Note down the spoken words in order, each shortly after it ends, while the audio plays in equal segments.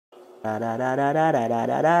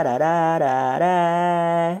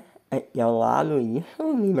Aqui ao lado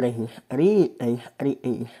isso, Libras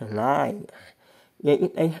escritas mais. E aí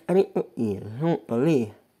tá escrito aqui, junto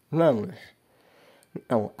ali, vamos.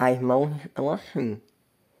 Então, as mãos estão assim,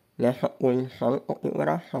 nessa posição de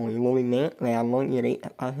configuração. E o movimento é a mão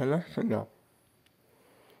direita fazendo assim, ó.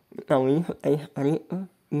 Então, isso é escrito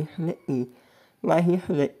isso daqui. Mas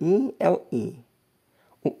isso daqui é o I.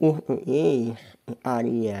 O português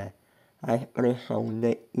faria a expressão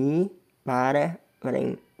daqui para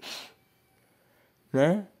frente,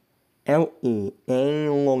 né? É o I, tem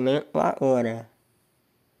um momento agora.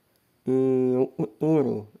 E o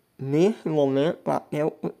futuro, nesse momento até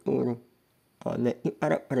o futuro. Ó, daqui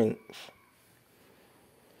para frente.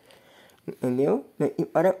 Entendeu? Daqui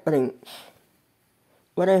para frente.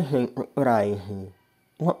 Por exemplo, frase.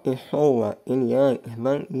 Uma pessoa, ele antes,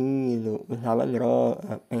 bandido, usava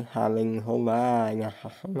droga, pensava em roubar, em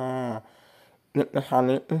assassinar, tinha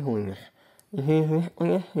pensamentos ruins. Jesus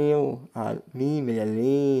conheceu a Bíblia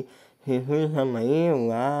ali, Jesus ama eu,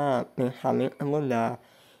 pensamento mudar.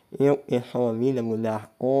 Eu, pessoa, vida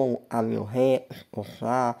mudar como, a meu ré,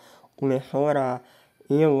 esforçar, começou a orar.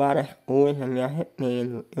 Eu, várias coisas, me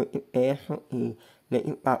arrependo, eu te peço que,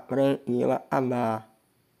 daqui pra frente, eu acabar.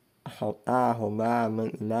 Assaltar, roubar,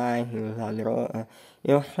 bandidagem, usar droga.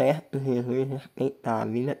 Eu certo Jesus respeitar, a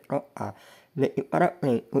vida trocar. Daqui para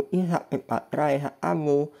frente, o que já foi para trás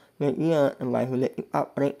acabou, não adianta, mas o daqui para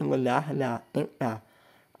frente mudar dá, tentar.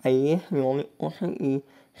 Aí esse homem conseguiu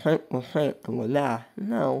 100% mudar?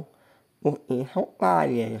 Não, porque são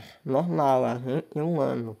falhas, normal, a gente é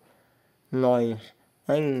humano. Nós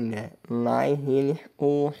ainda, mais eles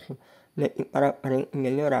ouçam, daqui para frente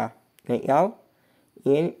melhorar. Legal?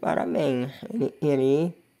 Ele, parabéns, ele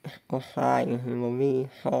querer esforçar, desenvolver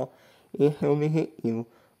só esse objetivo.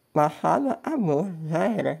 Passado acabou, já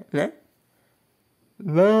era, né?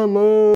 Vamos!